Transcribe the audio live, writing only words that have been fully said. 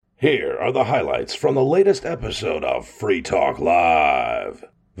Here are the highlights from the latest episode of Free Talk Live.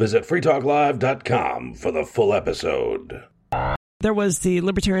 Visit freetalklive.com for the full episode. There was the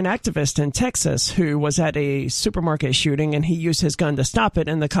libertarian activist in Texas who was at a supermarket shooting, and he used his gun to stop it,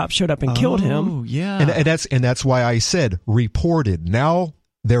 and the cop showed up and killed him. Oh, yeah. And that's why I said reported. Now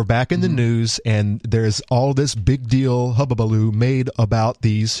they're back in the news, and there's all this big deal hubbubaloo made about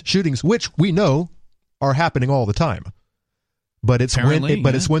these shootings, which we know are happening all the time. But it's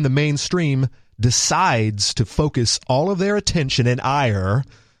it's when the mainstream decides to focus all of their attention and ire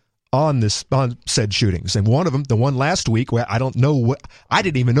on said shootings. And one of them, the one last week, where I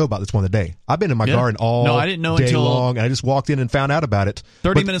didn't even know about this one today. I've been in my garden all I didn't know day until long, and I just walked in and found out about it.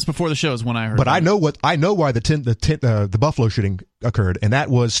 30 minutes before the show is when I heard. But I know why the Buffalo shooting occurred, and that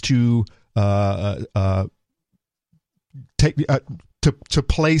was to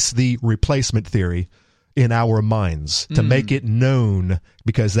place the replacement theory in our minds, to make it known,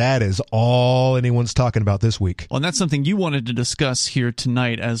 because that is all anyone's talking about this week. Well, and that's something you wanted to discuss here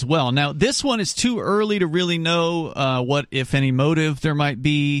tonight as well. Now, this one is too early to really know what, if any, motive there might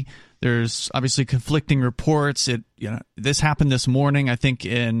be. There's obviously conflicting reports. This happened this morning, I think,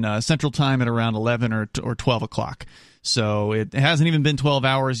 in Central Time at around 11 or 12 o'clock. So it hasn't even been 12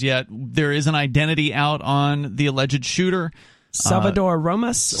 hours yet. There is an identity out on the alleged shooter. Salvador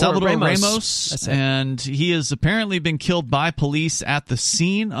Ramos, and he has apparently been killed by police at the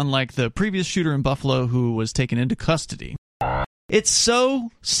scene, unlike the previous shooter in Buffalo who was taken into custody. It's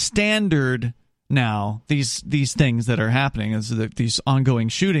so standard now, these things that are happening, these ongoing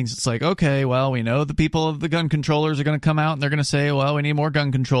shootings. It's like, okay, well, we know the people of the gun controllers are going to come out and they're going to say, well, we need more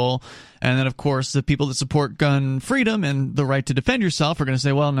gun control. And then, of course, the people that support gun freedom and the right to defend yourself are going to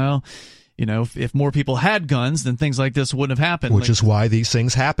say, well, no, if more people had guns, then things like this wouldn't have happened. Which is why these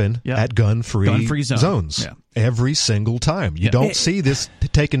things happen at gun-free zones. Yeah. Every single time. You don't see this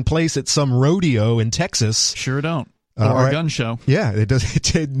taking place at some rodeo in Texas. Sure don't. Or a gun show. Yeah, it does.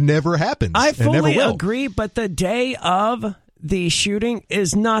 It never happens. I fully agree, but the day of the shooting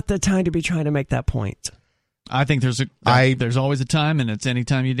is not the time to be trying to make that point. I think there's always a time, and it's any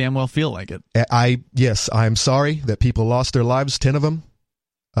time you damn well feel like it. I'm sorry that people lost their lives, 10 of them.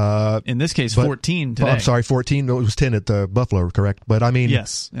 In this case, 14 today. I'm sorry, 14. No, it was 10 at the Buffalo, correct? But I mean,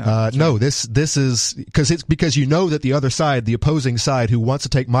 yes. No, this is because you know that the other side, the opposing side, who wants to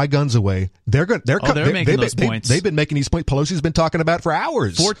take my guns away, they're making those points. They've been making these points. Pelosi's been talking about for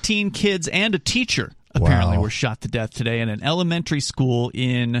hours. 14 kids and a teacher apparently were shot to death today in an elementary school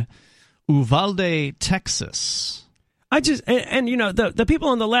in Uvalde, Texas. The people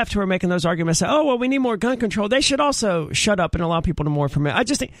on the left who are making those arguments say, oh, well, we need more gun control. They should also shut up and allow people to more from it. I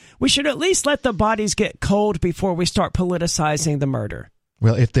just think we should at least let the bodies get cold before we start politicizing the murder.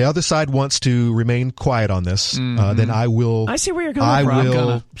 Well, if the other side wants to remain quiet on this, then I will. I see where you're going from. I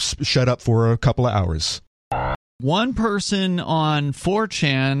will shut up for a couple of hours. One person on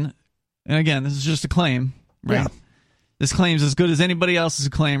 4chan, and again, this is just a claim, right? Yeah. This claim's as good as anybody else's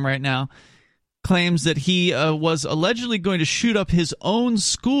claim right now. Claims that he was allegedly going to shoot up his own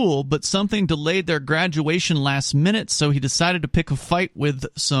school, but something delayed their graduation last minute, so he decided to pick a fight with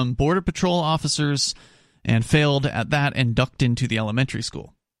some Border Patrol officers and failed at that and ducked into the elementary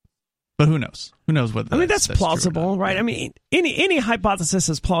school. But who knows? Who knows whether that's plausible, right? I mean, any hypothesis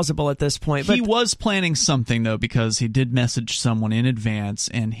is plausible at this point. He was planning something, though, because he did message someone in advance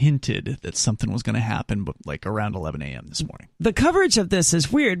and hinted that something was going to happen, but like around 11 a.m. this morning. The coverage of this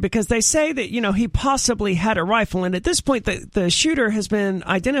is weird because they say that, he possibly had a rifle, and at this point, the shooter has been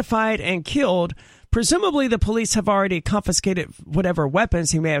identified and killed. Presumably, the police have already confiscated whatever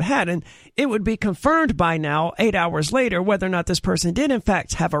weapons he may have had, and it would be confirmed by now, 8 hours later, whether or not this person did, in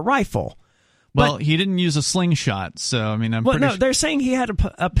fact, have a rifle. Well, he didn't use a slingshot, so, I mean, they're saying he had a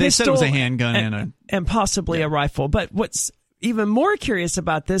pistol. They said it was a handgun and possibly a rifle. But what's even more curious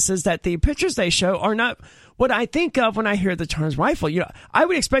about this is that the pictures they show are not what I think of when I hear the term rifle. I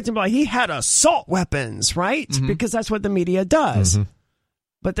would expect him to be like, he had assault weapons, right? Mm-hmm. Because that's what the media does. Mm-hmm.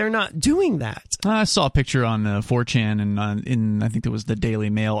 But they're not doing that. I saw a picture on 4chan and in I think it was the Daily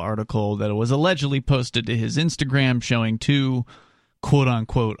Mail article that it was allegedly posted to his Instagram showing 2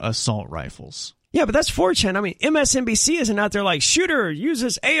 quote-unquote assault rifles. Yeah, but that's 4chan. I mean, MSNBC isn't out there like, shooter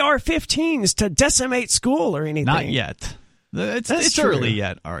uses AR-15s to decimate school or anything. Not yet. It's early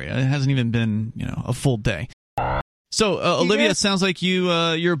yet, Aria. It hasn't even been, a full day. So, Olivia, it sounds like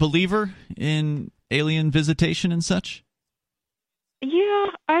you're a believer in alien visitation and such? Yeah,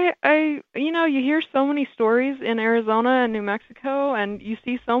 I you hear so many stories in Arizona and New Mexico, and you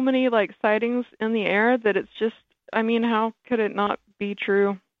see so many, sightings in the air that it's just, how could it not be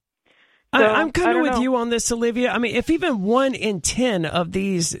true? I'm kind of with you on this, Olivia. I mean, if even 1 in 10 of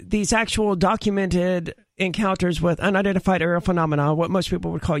these actual documented encounters with unidentified aerial phenomena, what most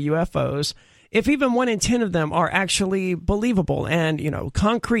people would call UFOs, if even 1 in 10 of them are actually believable and,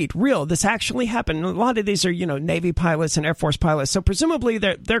 concrete, real, this actually happened. A lot of these are, Navy pilots and Air Force pilots, so presumably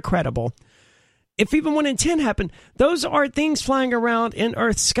they're credible. If even 1 in 10 happen, those are things flying around in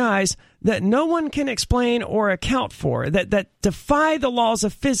Earth's skies that no one can explain or account for, that defy the laws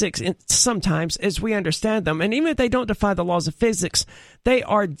of physics sometimes as we understand them. And even if they don't defy the laws of physics, they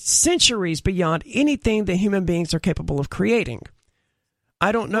are centuries beyond anything that human beings are capable of creating.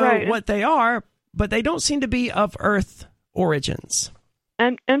 I don't know what they are, but they don't seem to be of Earth origins.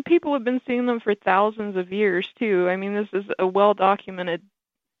 And people have been seeing them for thousands of years, too. I mean, this is a well-documented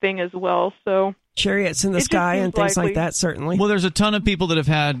thing as well, so... Chariots in the sky and things like that, certainly. Well, there's a ton of people that have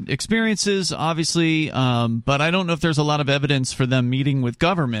had experiences, obviously, but I don't know if there's a lot of evidence for them meeting with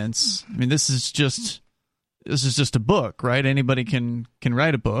governments. I mean, this is just a book, right? Anybody can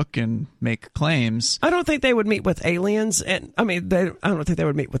write a book and make claims. I don't think they would meet with aliens, and I don't think they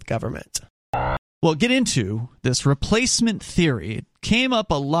would meet with government. Well, get into this replacement theory. It came up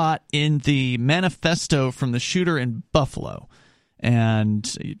a lot in the manifesto from the shooter in Buffalo.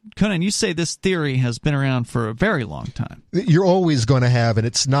 And Conan, you say this theory has been around for a very long time. You're always going to have, and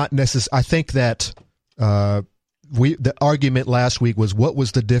it's not necessary. I think that the argument last week was what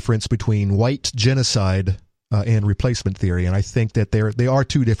was the difference between white genocide and replacement theory, and I think that they are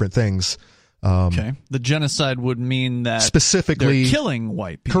two different things. Okay, the genocide would mean that specifically they're killing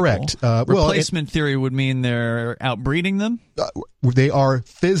white people. Correct. Replacement theory would mean they're outbreeding them. They are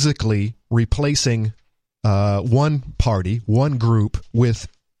physically replacing one party, one group with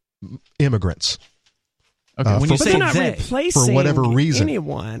immigrants. Okay, when you say they're not they, replacing for whatever reason,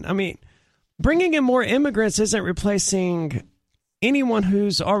 anyone. I mean, bringing in more immigrants isn't replacing anyone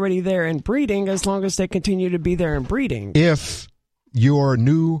who's already there and breeding, as long as they continue to be there and breeding. If your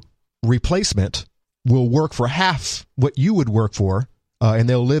new replacement will work for half what you would work for, and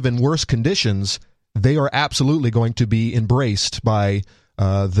they'll live in worse conditions, they are absolutely going to be embraced by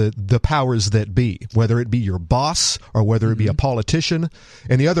the powers that be, whether it be your boss or whether it be a politician.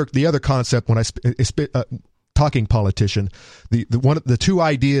 And the other concept, when talking politician, the two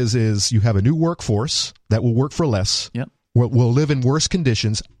ideas is you have a new workforce that will work for less, will live in worse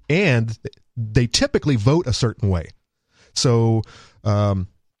conditions, and they typically vote a certain way. So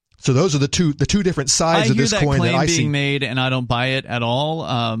those are the two different sides of this coin that I see being made, and I don't buy it at all.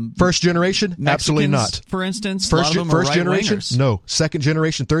 First generation, Mexicans, absolutely not. For instance, first right generation, wingers. No. Second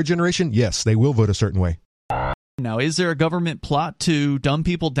generation, third generation, yes, they will vote a certain way. Now, is there a government plot to dumb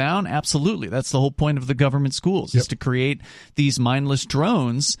people down? Absolutely. That's the whole point of the government schools, is to create these mindless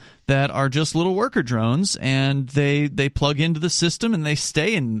drones that are just little worker drones, and they plug into the system and they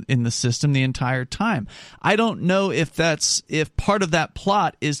stay in the system the entire time. I don't know if part of that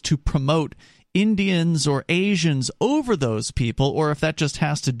plot is to promote Indians or Asians over those people, or if that just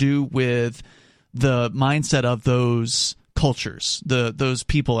has to do with the mindset of those cultures. Those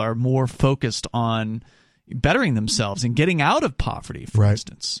people are more focused on bettering themselves and getting out of poverty, for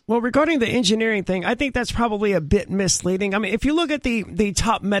instance. Well, regarding the engineering thing, I think that's probably a bit misleading. I mean, if you look at the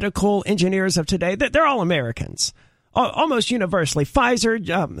top medical engineers of today, they're all Americans, almost universally. Pfizer,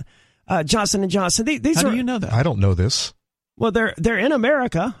 Johnson & Johnson. How do you know that? I don't know this. Well, they're in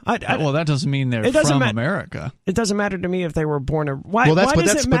America. Well, that doesn't mean they're from America. It doesn't matter to me if they were born and why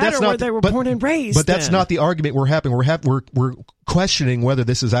does it matter where they were born and raised? But that's not the argument we're having. We're questioning whether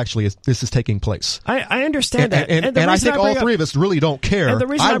this is taking place. I understand that, and I think all three of us really don't care. And the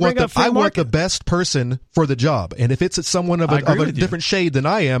reason I want the best person for the job, and if it's someone of a different shade than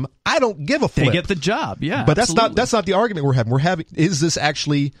I am, I don't give a flip. They get the job, yeah. But that's not the argument we're having. Is this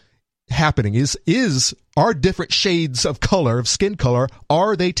actually happening? Is our different shades of color, of skin color,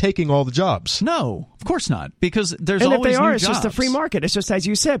 are they taking all the jobs? No, of course not, because there's always new jobs. And if they are, it's just a free market. It's just, as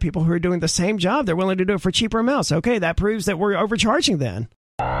you said, people who are doing the same job, they're willing to do it for cheaper amounts. Okay, that proves that we're overcharging then.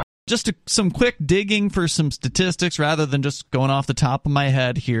 Just some quick digging for some statistics rather than just going off the top of my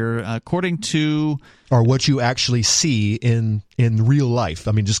head here. According to... Or what you actually see in real life.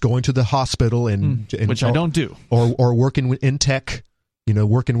 I mean, just going to the hospital and which I don't do. Or working in tech.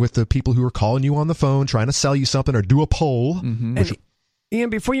 Working with the people who are calling you on the phone, trying to sell you something or do a poll. And Ian,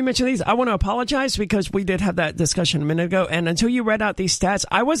 before you mention these, I want to apologize because we did have that discussion a minute ago. And until you read out these stats,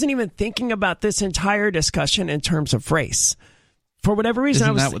 I wasn't even thinking about this entire discussion in terms of race. For whatever reason,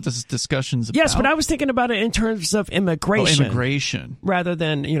 Isn't that what this discussion's about? Yes, but I was thinking about it in terms of immigration. Oh, immigration. Rather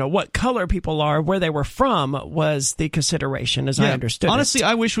than, what color people are, where they were from was the consideration, as I understood Honestly, it.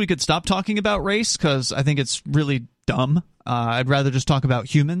 I wish we could stop talking about race because I think it's really dumb. I'd rather just talk about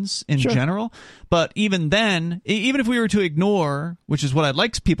humans in general. But even then, even if we were to ignore, which is what I'd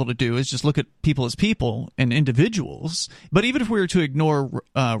like people to do, is just look at people as people and individuals. But even if we were to ignore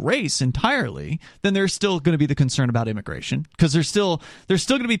race entirely, then there's still going to be the concern about immigration, because there's still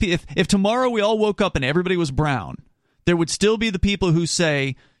going to be, if tomorrow we all woke up and everybody was brown, there would still be the people who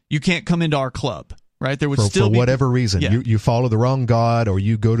say you can't come into our club. Right, there would still be, whatever reason, you follow the wrong god, or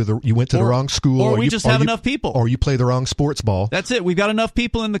you went to the wrong school, or we just have enough people, or you play the wrong sports ball. That's it. We've got enough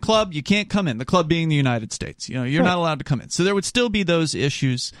people in the club. You can't come in. The club being the United States. You're not allowed to come in. So there would still be those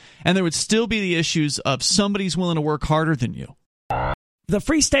issues, and there would still be the issues of somebody's willing to work harder than you. The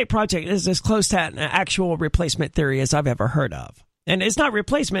Free State Project is as close to an actual replacement theory as I've ever heard of, and it's not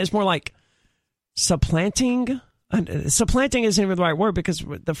replacement. It's more like supplanting. Supplanting isn't even the right word, because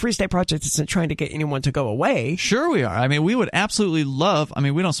the Free State Project isn't trying to get anyone to go away. Sure we are. I mean, we would absolutely love,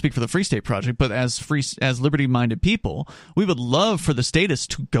 we don't speak for the Free State Project, but as liberty-minded people, we would love for the statists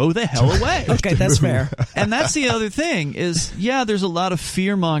to go the hell away. Okay, that's fair. And that's the other thing is, there's a lot of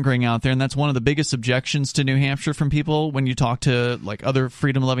fear-mongering out there, and that's one of the biggest objections to New Hampshire from people when you talk to like other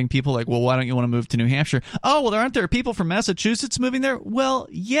freedom-loving people, like, well, why don't you want to move to New Hampshire? Oh, well, aren't there people from Massachusetts moving there? Well,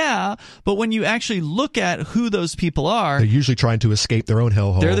 yeah, but when you actually look at who those people are, they're usually trying to escape their own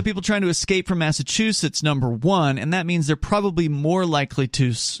hellhole. They're the people trying to escape from Massachusetts, number one, and that means they're probably more likely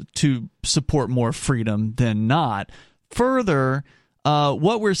to support more freedom than not. Further,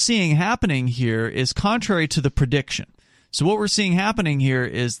 what we're seeing happening here is contrary to the prediction. So what we're seeing happening here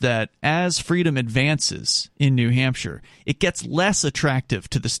is that as freedom advances in New Hampshire, it gets less attractive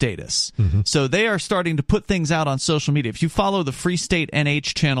to the statists. Mm-hmm. So they are starting to put things out on social media. If you follow the Free State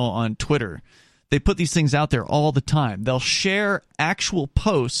NH channel on Twitter, they put these things out there all the time. They'll share actual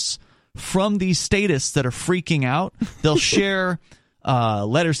posts from these statists that are freaking out. They'll share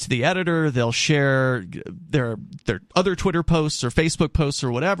letters to the editor. They'll share their other Twitter posts or Facebook posts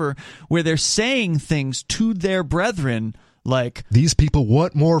or whatever, where they're saying things to their brethren like, these people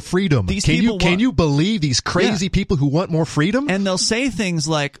want more freedom. Can you believe these crazy people who want more freedom? And they'll say things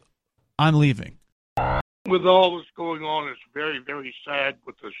like, I'm leaving. With all this going on, it's very, very sad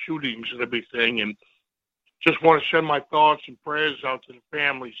with the shootings and everything, and just want to send my thoughts and prayers out to the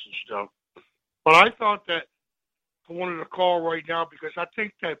families and stuff. But I thought that I wanted to call right now because I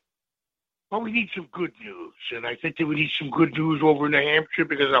think that we need some good news, and I think that we need some good news over in New Hampshire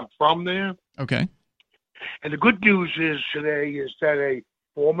because I'm from there. Okay. And the good news today is that a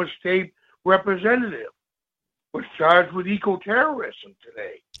former state representative was charged with eco-terrorism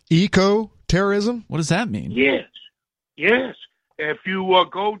today. Eco-terrorism? What does that mean? Yes. If you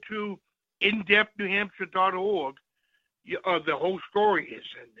go to indepthnewhampshire.org, the whole story is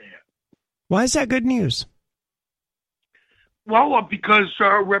in there. Why is that good news? Well, because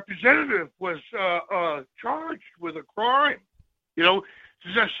a representative was charged with a crime.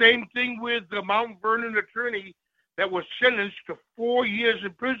 It's the same thing with the Mount Vernon attorney that was sentenced to 4 years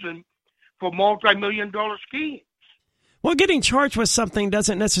in prison for multi-million-dollar schemes. Well, getting charged with something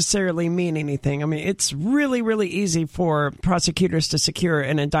doesn't necessarily mean anything. I mean, it's really, really easy for prosecutors to secure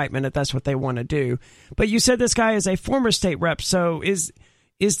an indictment if that's what they want to do. But you said this guy is a former state rep, so is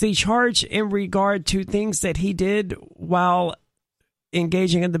the charge in regard to things that he did while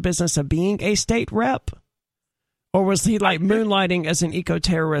engaging in the business of being a state rep? Or was he like moonlighting as an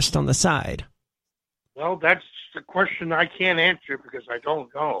eco-terrorist on the side? Well, that's the question I can't answer because I don't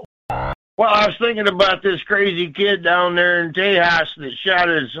know. Well, I was thinking about this crazy kid down there in Tejas that shot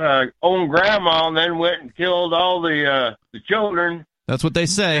his own grandma and then went and killed all the children. That's what they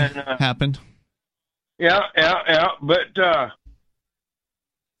say happened. Yeah. But,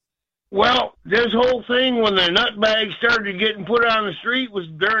 well, this whole thing when the nutbags started getting put on the street was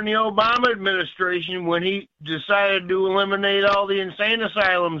during the Obama administration when he decided to eliminate all the insane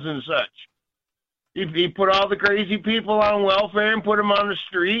asylums and such. He put all the crazy people on welfare and put them on the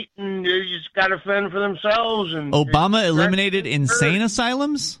street, and they just got to fend for themselves. And Obama eliminated insane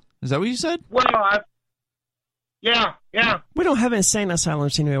asylums? Is that what you said? Well, yeah. We don't have insane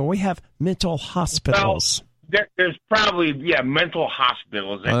asylums anymore. We have mental hospitals. Well, there's probably, mental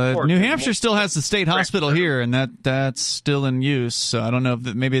hospitals. New Hampshire still has the state hospital here, and that's still in use. So I don't know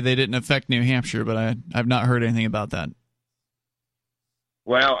if maybe they didn't affect New Hampshire, but I've not heard anything about that.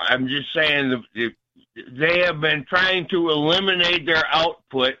 Well, I'm just saying they have been trying to eliminate their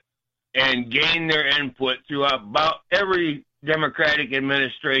output and gain their input throughout about every Democratic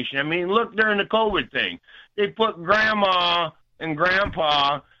administration. I mean, look during the COVID thing. They put grandma and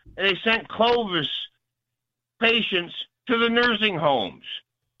grandpa, and they sent Clovis patients to the nursing homes.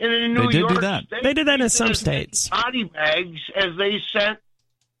 And in New York State, they did that in some states. Body bags as they sent,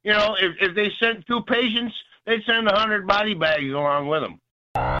 if they sent two patients they send 100 body bags along with them.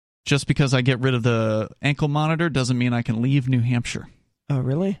 Just because I get rid of the ankle monitor doesn't mean I can leave New Hampshire. Oh,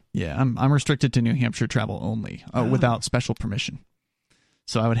 really? Yeah, I'm restricted to New Hampshire travel only, without special permission.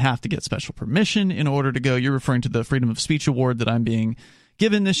 So I would have to get special permission in order to go. You're referring to the Freedom of Speech Award that I'm being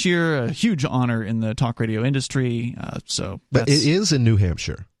given this year, a huge honor in the talk radio industry. But it is in New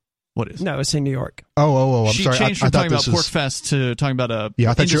Hampshire. What is? No, it's in New York. Oh, I'm she sorry. Changed from talking about PorcFest to talking about a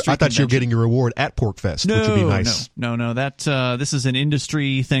I thought you were getting your award at PorcFest, which would be nice. No. This is an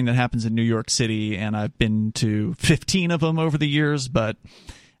industry thing that happens in New York City, and I've been to 15 of them over the years, but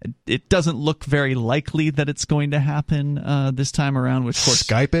it doesn't look very likely that it's going to happen this time around. Which, of course,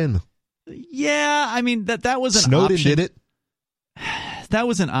 Skype in. Yeah, I mean that was an Snowden option. did it. That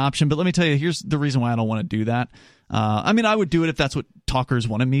was an option, but let me tell you, here's the reason why I don't want to do that. I mean, I would do it if that's what talkers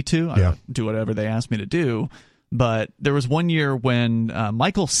wanted me to. I would do whatever they asked me to do. But there was one year when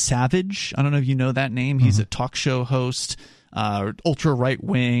Michael Savage, I don't know if you know that name, he's a talk show host, ultra right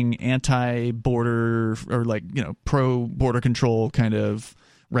wing, anti-border, or pro-border control kind of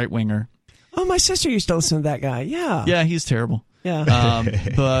right winger. Oh, my sister used to listen to that guy. Yeah. Yeah, he's terrible. Yeah.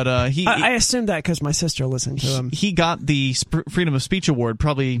 But I assumed that because my sister listened to him. He got the Freedom of Speech Award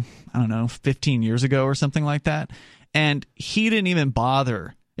probably, 15 years ago or something like that. And he didn't even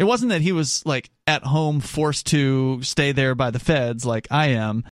bother. It wasn't that he was at home forced to stay there by the feds like I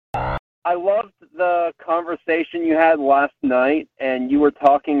am. I loved the conversation you had last night, and you were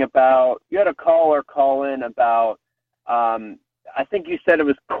talking about, you had a caller call in about, I think you said it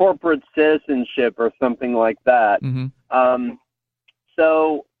was corporate citizenship or something like that. Mm-hmm.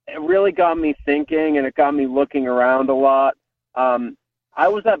 So it really got me thinking, and it got me looking around a lot. I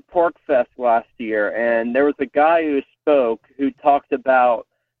was at PorcFest last year, and there was a guy who spoke who talked about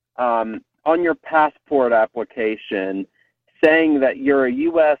on your passport application saying that you're a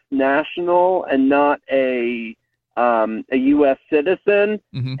U.S. national and not a U.S. citizen,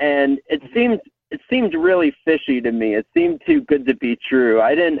 and it seemed really fishy to me. It seemed too good to be true.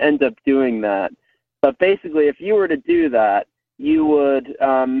 I didn't end up doing that, but basically, if you were to do that, you would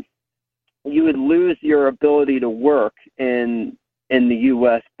lose your ability to work in the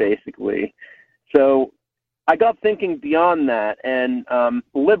U.S. basically. So I got thinking beyond that, and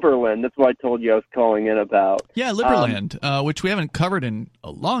Liberland, that's what I told you I was calling in about. Yeah, Liberland, which we haven't covered in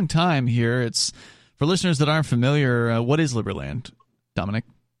a long time here. It's for listeners that aren't familiar. What is Liberland, Dominic?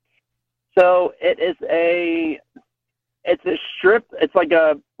 So it's a strip. It's like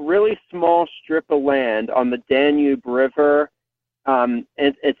a really small strip of land on the Danube River.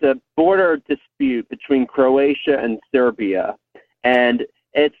 It's a border dispute between Croatia and Serbia, and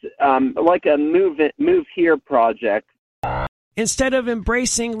it's like a move here project. Instead of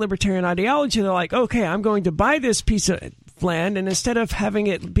embracing libertarian ideology, they're like, okay, I'm going to buy this piece of land, and instead of having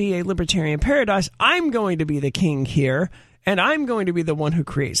it be a libertarian paradise, I'm going to be the king here, and I'm going to be the one who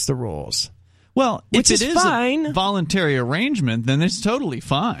creates the rules. Well, which if it is is fine. A voluntary arrangement, then it's totally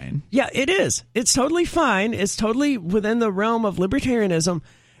fine. Yeah, it is. It's totally fine. It's totally within the realm of libertarianism.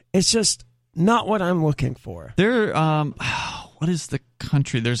 It's just not what I'm looking for. What is the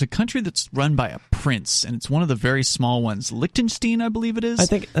country? There's a country that's run by a prince, and it's one of the very small ones. Liechtenstein, I believe it is. I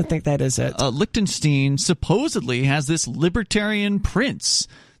think that is it. Liechtenstein supposedly has this libertarian prince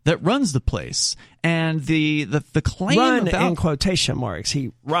that runs the place, and the claim about, in quotation marks,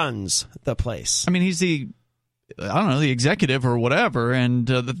 he runs the place. I mean, he's the executive or whatever, and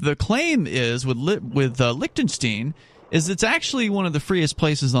the claim is with Liechtenstein is it's actually one of the freest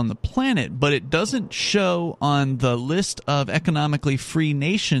places on the planet, but it doesn't show on the list of economically free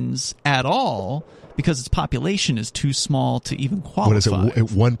nations at all because its population is too small to even qualify. What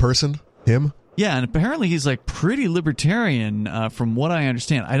is it? One person? Him? Yeah, and apparently he's pretty libertarian from what I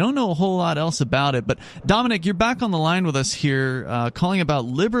understand. I don't know a whole lot else about it, but Dominic, you're back on the line with us here calling about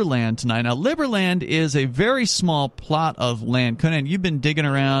Liberland tonight. Now, Liberland is a very small plot of land. Conan, you've been digging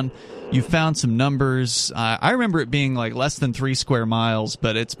around. You found some numbers. I remember it being less than 3 square miles,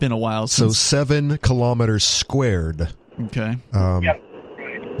 but it's been a while since. So 7 kilometers squared. Okay.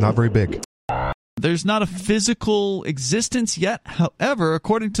 Not very big. There's not a physical existence yet. However,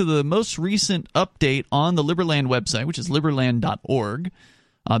 according to the most recent update on the Liberland website, which is liberland.org,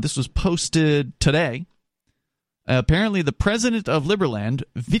 this was posted today. Apparently, the president of Liberland,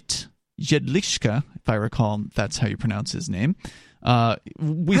 Vit Jedlichka, if I recall, that's how you pronounce his name.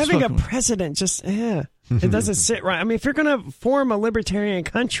 Having a president just, it doesn't sit right. I mean, if you're going to form a libertarian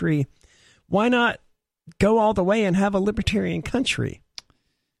country, why not go all the way and have a libertarian country?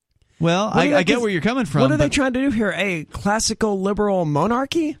 Well, I get where you're coming from. What are they trying to do here? A classical liberal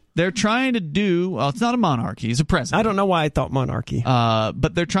monarchy? They're trying to do, well, it's not a monarchy. He's a president. I don't know why I thought monarchy.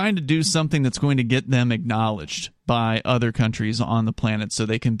 But they're trying to do something that's going to get them acknowledged by other countries on the planet so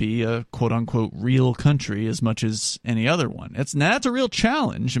they can be a quote-unquote real country as much as any other one. That's a real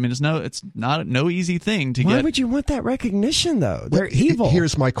challenge. I mean, it's not no easy thing to get. Why would you want that recognition, though? They're evil.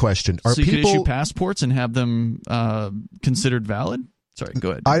 Here's my question. So you can issue passports and have them considered valid? Sorry,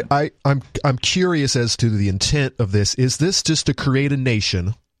 go ahead. I'm curious as to the intent of this. Is this just to create a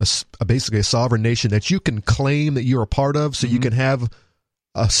nation, basically a sovereign nation that you can claim that you're a part of, so you can have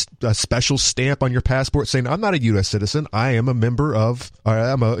a special stamp on your passport saying, I'm not a U.S. citizen, I am a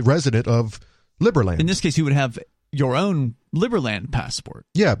I'm a resident of Liberland. In this case, you would have your own Liberland passport.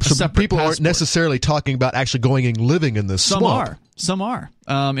 Yeah, so people aren't necessarily talking about actually going and living in the swamp. Some are.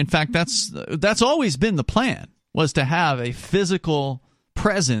 In fact, that's always been the plan, was to have a physical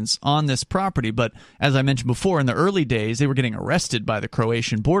presence on this property. But as I mentioned before, in the early days, they were getting arrested by the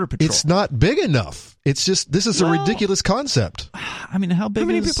Croatian Border Patrol. It's not big enough. It's just, this is a ridiculous concept. I mean, how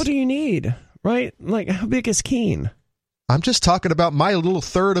many people do you need, right? Like, how big is Keene? I'm just talking about my little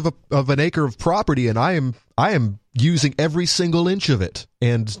third of an acre of property, and I am using every single inch of it.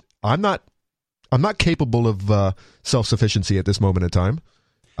 And I'm not capable of self-sufficiency at this moment in time.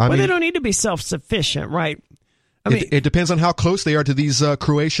 I mean, they don't need to be self-sufficient, right? I mean, it depends on how close they are to these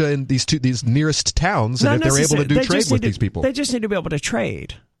Croatia and these nearest towns, and if they're able to do trade with these people. They just need to be able to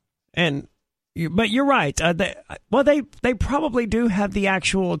trade. But you're right. They probably do have the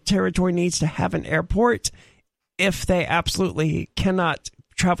actual territory needs to have an airport if they absolutely cannot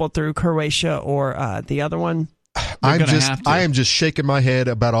travel through Croatia or the other one. I am just shaking my head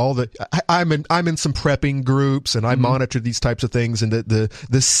about all the. I'm in some prepping groups, and I monitor these types of things, and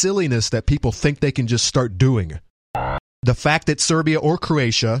the silliness that people think they can just start doing. The fact that Serbia or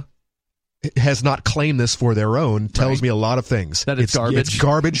Croatia has not claimed this for their own tells me a lot of things. That it's garbage. It's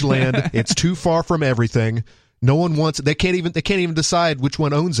garbage land. It's too far from everything. No one wants it. They can't even decide which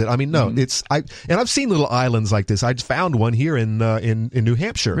one owns it. I mean, no. I've seen little islands like this. I just found one here in New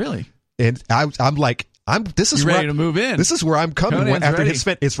Hampshire. Really? And I'm like. This is ready to move in. This is where I'm coming Conan's after ready.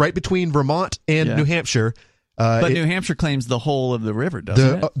 it's right between Vermont and New Hampshire. But New Hampshire claims the whole of the river,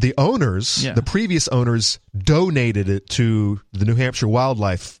 doesn't it? The owners, the previous owners, donated it to the New Hampshire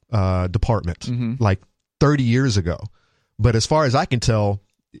Wildlife Department like 30 years ago. But as far as I can tell,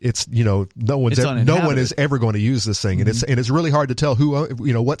 it's no one is ever going to use this thing, and it's really hard to tell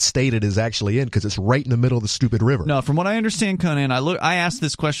what state it is actually in, because it's right in the middle of the stupid river. No, from what I understand, Conan, I asked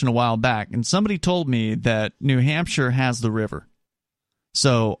this question a while back, and somebody told me that New Hampshire has the river,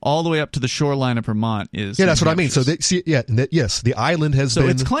 so all the way up to the shoreline of Vermont is. Yeah, that's what I mean. So the island has been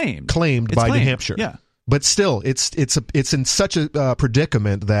it's claimed by New Hampshire. Yeah, but still, it's in such a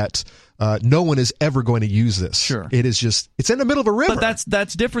predicament that. No one is ever going to use this. Sure. It's in the middle of a river. But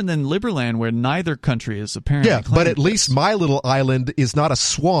that's different than Liberland, where neither country is apparently claiming but at least my little island is not a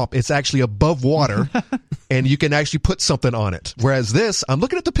swamp. It's actually above water, and you can actually put something on it. Whereas this, I'm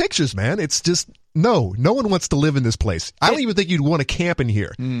looking at the pictures, man. It's just, no one wants to live in this place. I don't even think you'd want to camp in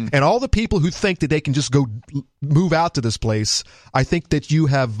here. And all the people who think that they can just go move out to this place, I think that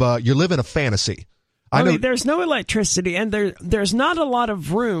you're living a fantasy. I mean, there's no electricity, and there's not a lot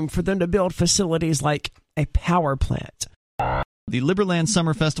of room for them to build facilities like a power plant. The Liberland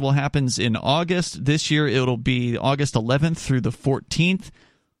Summer Festival happens in August. This year it'll be August 11th through the 14th.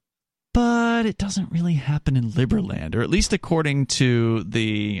 But it doesn't really happen in Liberland, or at least according to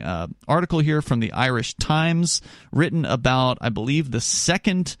the article here from the Irish Times, written about, I believe, the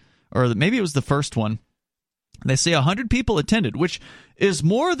second, or maybe it was the first one. They say 100 people attended, which is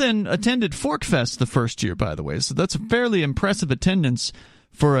more than attended Forkfest the first year, by the way. So that's a fairly impressive attendance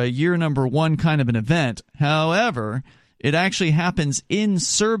for a year number one kind of an event. However, it actually happens in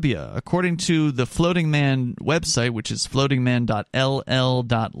Serbia. According to the Floating Man website, which is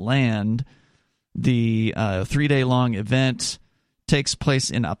floatingman.ll.land, the 3-day-long event takes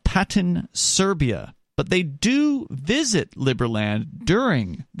place in Apatin, Serbia. But they do visit Liberland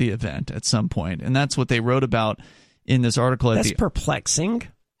during the event at some point, and that's what they wrote about in this article. That's perplexing.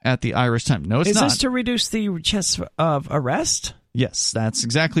 At the Irish Times. No, it's not. Is this to reduce the chance of arrest? Yes, that's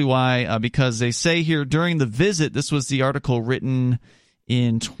exactly why, because they say here during the visit, this was the article written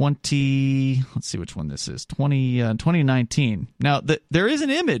in let's see which one this is, 2019. Now, there is an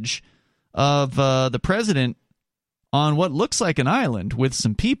image of the president on what looks like an island with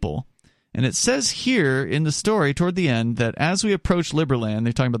some people. And it says here in the story toward the end that as we approach Liberland,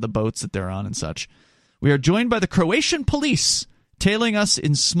 they're talking about the boats that they're on and such, we are joined by the Croatian police tailing us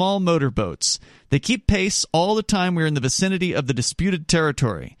in small motorboats. They keep pace all the time we're in the vicinity of the disputed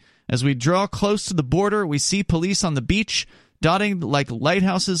territory. As we draw close to the border, we see police on the beach, dotting like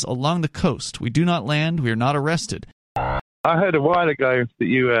lighthouses along the coast. We do not land. We are not arrested. I heard a while ago that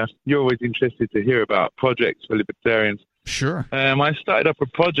you're always interested to hear about projects for libertarians. Sure. I started up a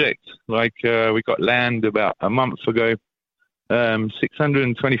project, we got land about a month ago,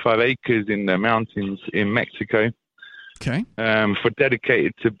 625 acres in the mountains in Mexico. Okay. For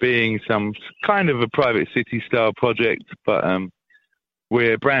dedicated to being some kind of a private city-style project, but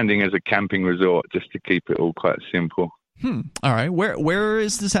we're branding as a camping resort just to keep it all quite simple. All right. Where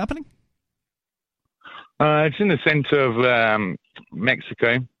is this happening? It's in the center of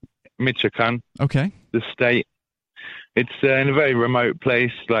Mexico, Michoacan. Okay. The state. It's in a very remote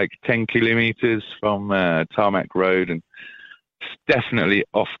place, like 10 kilometers from Tarmac Road, and it's definitely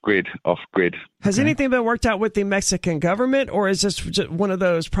off-grid. Has anything been worked out with the Mexican government, or is this just one of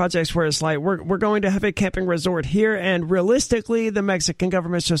those projects where it's like, we're going to have a camping resort here, and realistically, the Mexican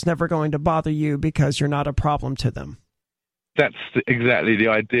government's just never going to bother you because you're not a problem to them? That's exactly the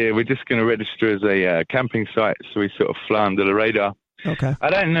idea. We're just going to register as a camping site, so we sort of fly under the radar. Okay. I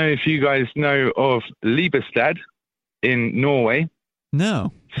don't know if you guys know of Liberstad in Norway.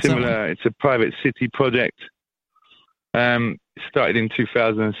 No. Similar, it's a private city project. Started in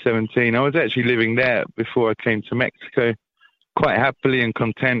 2017. I was actually living there before I came to Mexico, quite happily and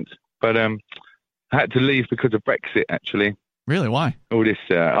content, but I had to leave because of Brexit, actually. Really? Why? All this.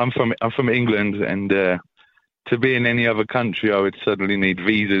 I'm from England, and to be in any other country, I would suddenly need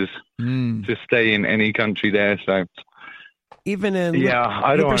visas to stay in any country there. So even in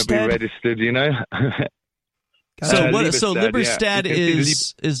I don't want to be registered, you know. So Liberstad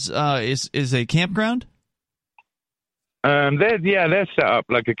is a campground? They're set up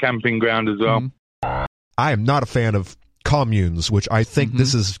like a camping ground as well. I am not a fan of communes, which I think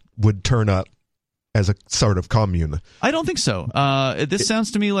this would turn up as a sort of commune. I don't think so. This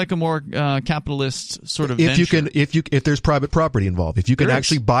sounds to me like a more capitalist sort of if venture. If there's private property involved, if you can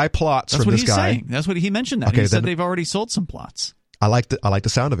actually buy plots from this guy. Saying. That's what he mentioned. He said they've already sold some plots. I like the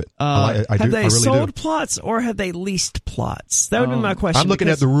sound of it. Have they sold do. plots or have they leased plots? That would be my question. I'm looking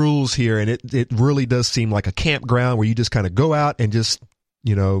at the rules here, and it really does seem like a campground where you just kind of go out and just,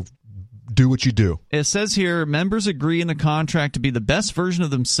 do what you do. It says here, members agree in the contract to be the best version of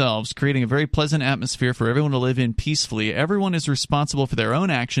themselves, creating a very pleasant atmosphere for everyone to live in peacefully. Everyone is responsible for their own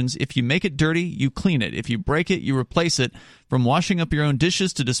actions. If you make it dirty, you clean it. If you break it, you replace it. From washing up your own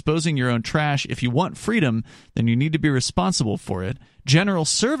dishes to disposing your own trash, if you want freedom, then you need to be responsible for it. General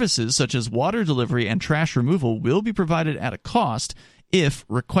services such as water delivery and trash removal will be provided at a cost if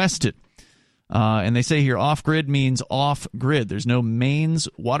requested. And they say here off-grid means off-grid. There's no mains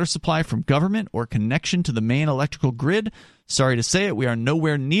water supply from government or connection to the main electrical grid. Sorry to say it, we are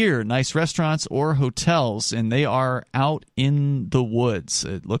nowhere near nice restaurants or hotels, and they are out in the woods,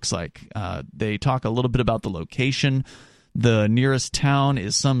 it looks like. They talk a little bit about the location. The nearest town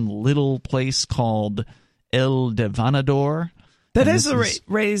is some little place called El Devanador. That has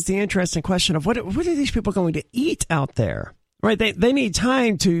raised the interesting question of what are these people going to eat out there? Right, they need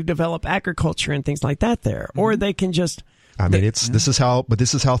time to develop agriculture and things like that there, or they can just. I mean, this is how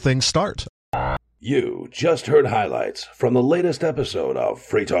things start. You just heard highlights from the latest episode of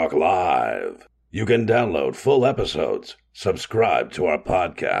Free Talk Live. You can download full episodes, subscribe to our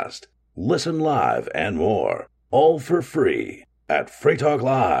podcast, listen live, and more, all for free at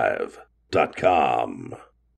freetalklive.com.